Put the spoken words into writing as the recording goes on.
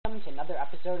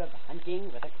episode of Hunting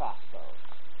with a Crossbow.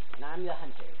 And I'm the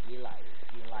hunter,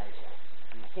 Elijah.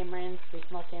 And the cameraman, Space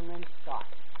Small Cameraman, Scott.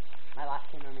 My last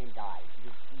cameraman died. He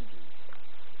was eaten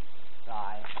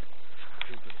by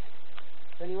creatures.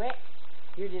 So anyway,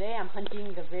 here today I'm hunting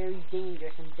the very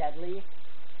dangerous and deadly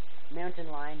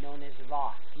mountain lion known as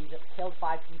Rock. He's killed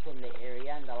 5 people in the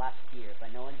area in the last year,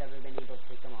 but no one's ever been able to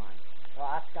take him on. The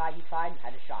last guy he tried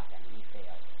had a shotgun and he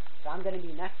failed. So I'm going to be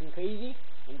nuts and crazy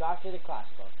and go after the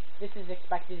crossbow. This is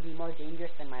expected to be more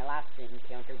dangerous than my last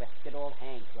encounter with good old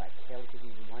Hank, who I killed because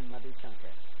he's one mother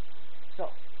chunker. So,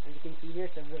 as you can see here,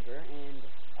 it's a river and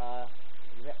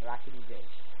rackety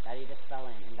bridge that he just fell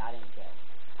in, and that ain't good.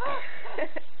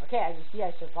 Okay, as you see, I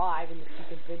survived, and the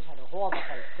stupid bridge had a hole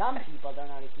because some people don't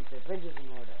know how to keep their bridges in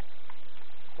order.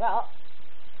 Well,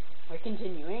 we're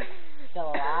continuing. Still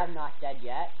alive, not dead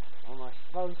yet. Almost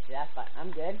froze to death, but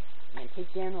I'm good. I'm gonna take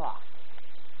down Rock.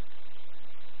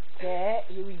 Okay,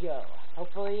 here we go.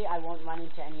 Hopefully, I won't run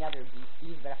into any other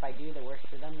beasties, but if I do, the worse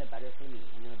for them, the better for me.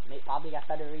 And it'll probably got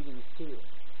better ratings, too.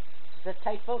 So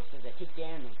tight, folks, as I take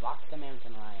down Rock the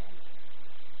Mountain Lion.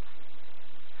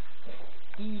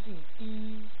 There's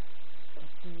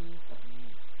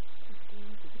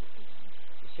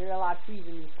sure a lot of trees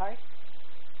in these parts,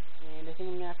 and I think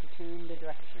I'm gonna have to turn the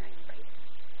direction.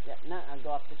 Yeah, no, I'll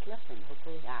go up the cliff and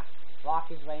hopefully, Rock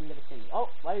is right in the vicinity.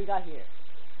 Oh, what do we got here?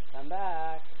 Come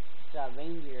back. It's a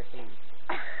reindeer thing.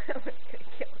 I'm gonna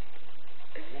kill it.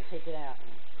 I'm gonna take it out.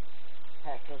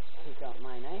 Heck, let's take out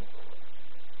my knife.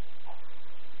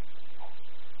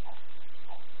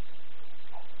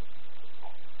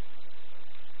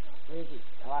 Where is he?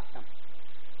 I lost him.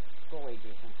 Go away,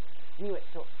 Jason. Anyway,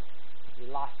 so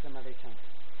we lost some other chunks.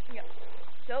 Yep.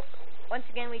 So, once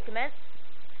again we commence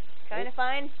trying to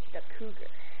find the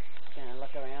cougar. Gonna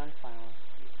look around, finally.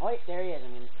 Oh wait, there he is.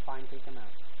 I'm gonna finally take him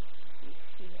out. You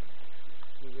see him.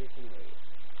 Cougar can wait.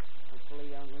 Hopefully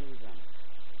you don't lose him.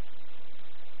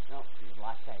 No, he's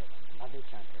lost sight of him. Another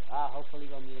chunker. Hopefully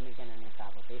we'll meet him again on your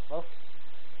travel, okay, folks?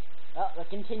 Well,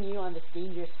 we'll continue on this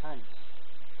dangerous hunt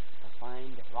to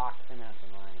find Rock the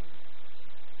Mountain Lion.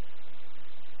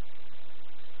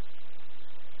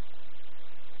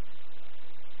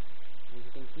 As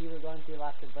you can see, we're going through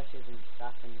lots of bushes and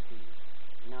stuff and trees.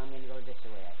 Now I'm going to go this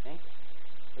way, I think.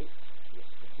 Wait, yes,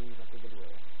 this seems like a good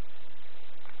way.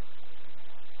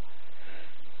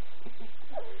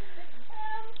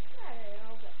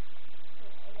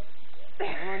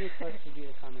 I'm only supposed to do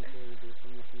the commentary based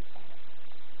on the freestyle.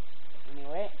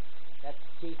 Anyway, that's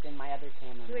Jason, my other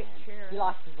cameraman. Wait, he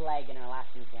lost his leg in our last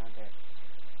encounter.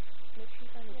 Make sure you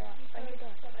find the dot. Find the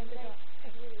dot. Find the dot.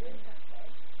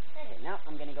 Okay, now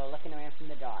I'm gonna go looking around from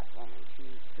the dot. 1,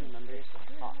 2 numbers at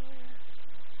the top.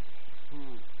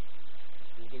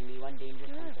 There's gonna be one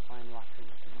dangerous one to find Rock the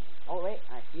Mountain Lion. Oh wait,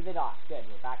 I see the dot. Good,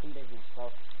 we're back in business,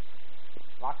 folks.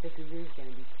 Rock the cougar is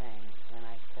gonna be playing when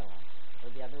I kill him. Or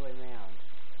the other way around.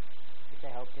 Which I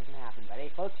hope doesn't happen. But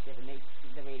hey folks, if it makes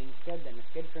the ratings good, then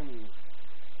it's good for me.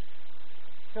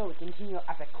 So we continue our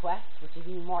epic quest, which is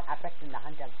even more epic than the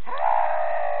hunt of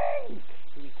Hank,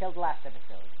 who we killed last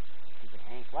episode. Stupid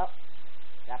Hank. Well,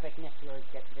 the epicness will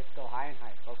just go higher and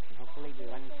higher, folks, and hopefully we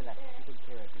run into that stupid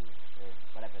caribou, or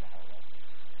whatever the hell it was.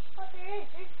 Oh, there is.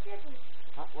 There's caribou.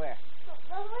 Huh? Where? Oh,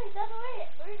 the other way. The other way.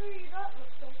 Where you got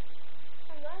looks like.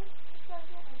 I'm going.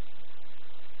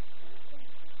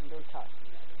 Don't talk to me,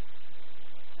 rather.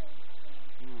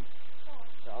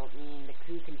 So, me and the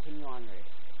crew continue onward.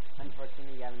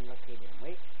 Unfortunately, we haven't located him.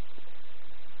 Wait.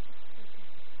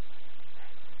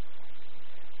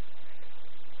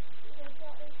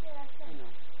 I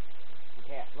know.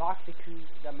 Okay, Rock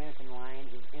the Mountain Lion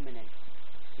is imminent.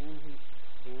 Soon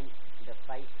the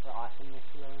fight for awesomeness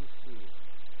will ensue.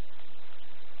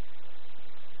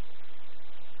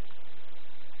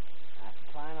 I have to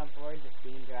climb aboard this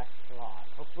dangerous log.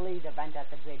 Hopefully the vent at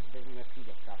the bridge doesn't repeat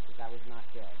itself, because that was not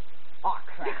good. Oh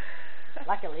crap!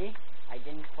 Luckily, I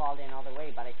didn't fall in all the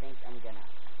way, but I think I'm gonna.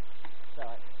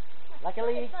 So,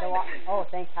 luckily, oh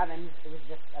thank heavens, it was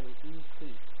just a easy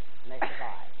creep, and I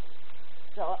survived.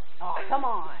 So, oh come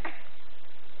on!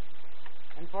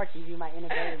 Unfortunately, my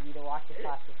inability to walk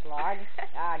across this log.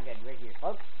 Good, we're here,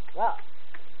 folks. Well,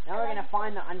 now we're gonna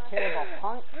find the unterrible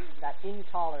punk, that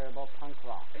intolerable punk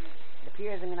Rock. It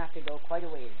appears I'm gonna have to go quite a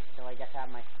ways, so I guess I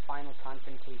have my final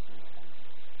confrontation with him.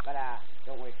 But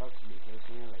don't worry, folks, it'll be here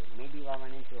sooner or later. Maybe we'll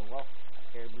run into a wolf, a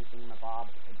caribou thingamabob,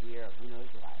 a deer, or who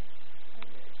knows what.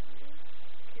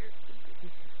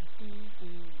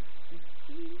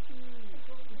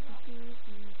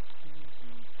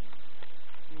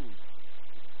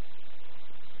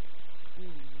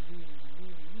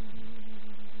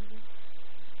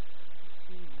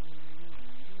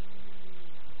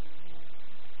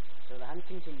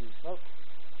 continues, folks.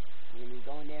 I'm going to be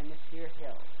going down this here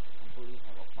hill. I believe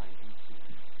I will find him soon.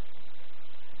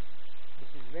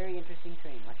 This is a very interesting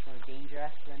train, much more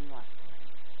dangerous than last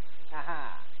time.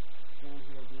 Aha! Soon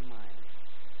he'll be mine.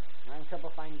 I'm having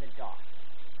trouble finding the dock.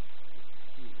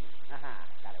 Let's see. Aha!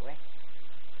 Got it away.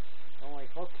 Don't worry,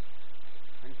 folks.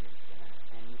 Hunter's gonna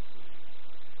end soon.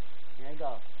 Here I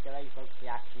go. Get ready, folks.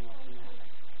 The action will soon happen.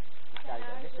 Just gotta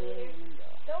go this way and then go.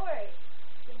 Don't worry.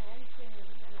 It's gonna end soon.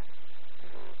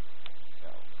 So,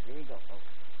 here we go, folks.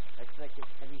 Looks like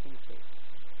everything's safe.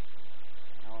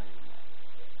 No anymore.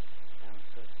 Sounds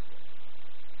so good.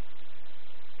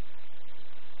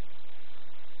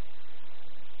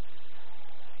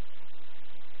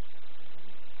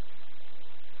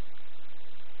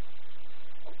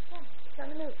 It's on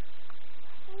the move.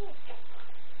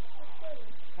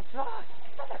 What's wrong?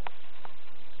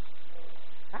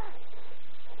 Ah.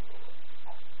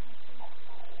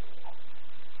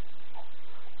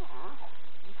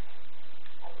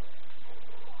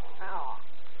 Ow.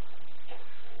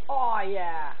 Oh,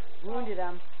 yeah. Wounded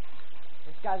him.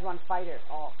 This guy's one fighter.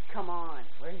 Oh, come on.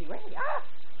 Where is he? Where is he? Ah!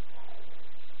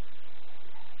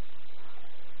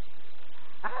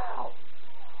 Ow!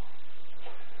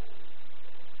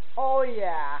 Oh,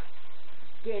 yeah.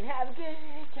 Can have a good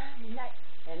time tonight.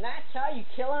 And that's how you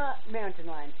kill a mountain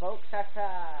lion, folks. That's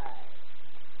right.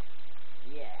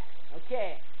 Yeah.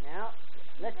 Okay. Now,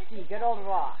 let's see. Good old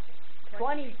Ross.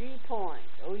 23 points.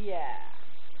 Oh, yeah.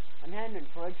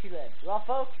 142 lives. Well,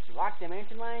 folks, Rock the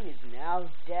Mountain Lion is now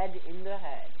dead in the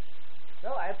head.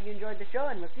 So, I hope you enjoyed the show,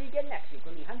 and we'll see you again next week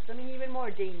when we hunt something even more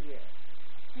dangerous.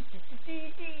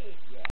 Yeah.